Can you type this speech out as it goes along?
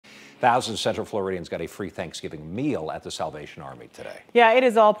Thousands of Central Floridians got a free Thanksgiving meal at the Salvation Army today. Yeah, it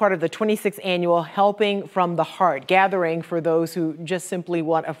is all part of the 26th annual Helping from the Heart gathering for those who just simply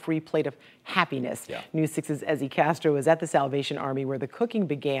want a free plate of happiness. Yeah. News 6's Ezzy Castro is at the Salvation Army where the cooking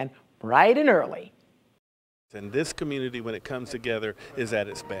began bright and early. And this community, when it comes together, is at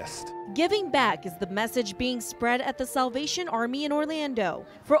its best. Giving back is the message being spread at the Salvation Army in Orlando.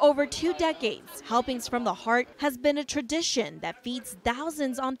 For over 2 decades, Helpings from the Heart has been a tradition that feeds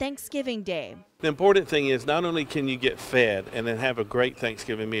thousands on Thanksgiving Day. The important thing is not only can you get fed and then have a great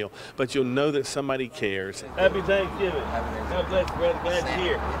Thanksgiving meal, but you'll know that somebody cares. Happy Thanksgiving. God bless you, brother. Glad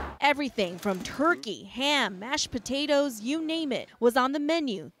you're here. Everything from turkey, ham, mashed potatoes, you name it, was on the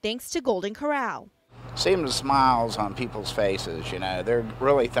menu thanks to Golden Corral. Seeing the smiles on people's faces, you know, they're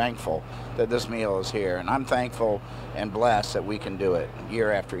really thankful that this meal is here, and I'm thankful and blessed that we can do it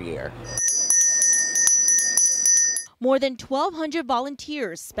year after year. More than 1,200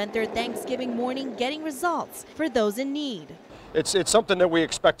 volunteers spent their Thanksgiving morning getting results for those in need. It's something that we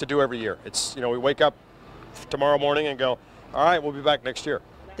expect to do every year. It's, you know, we wake up tomorrow morning and go, all right, we'll be back next year.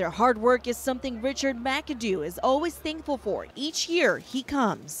 Their hard work is something Richard McAdoo is always thankful for each year he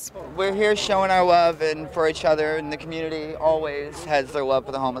comes. We're here showing our love and for each other, and the community always has their love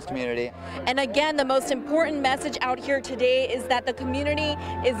for the homeless community. And again, the most important message out here today is that the community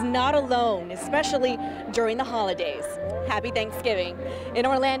is not alone, especially during the holidays. Happy Thanksgiving. In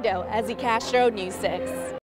Orlando, Ezzy Castro, News 6.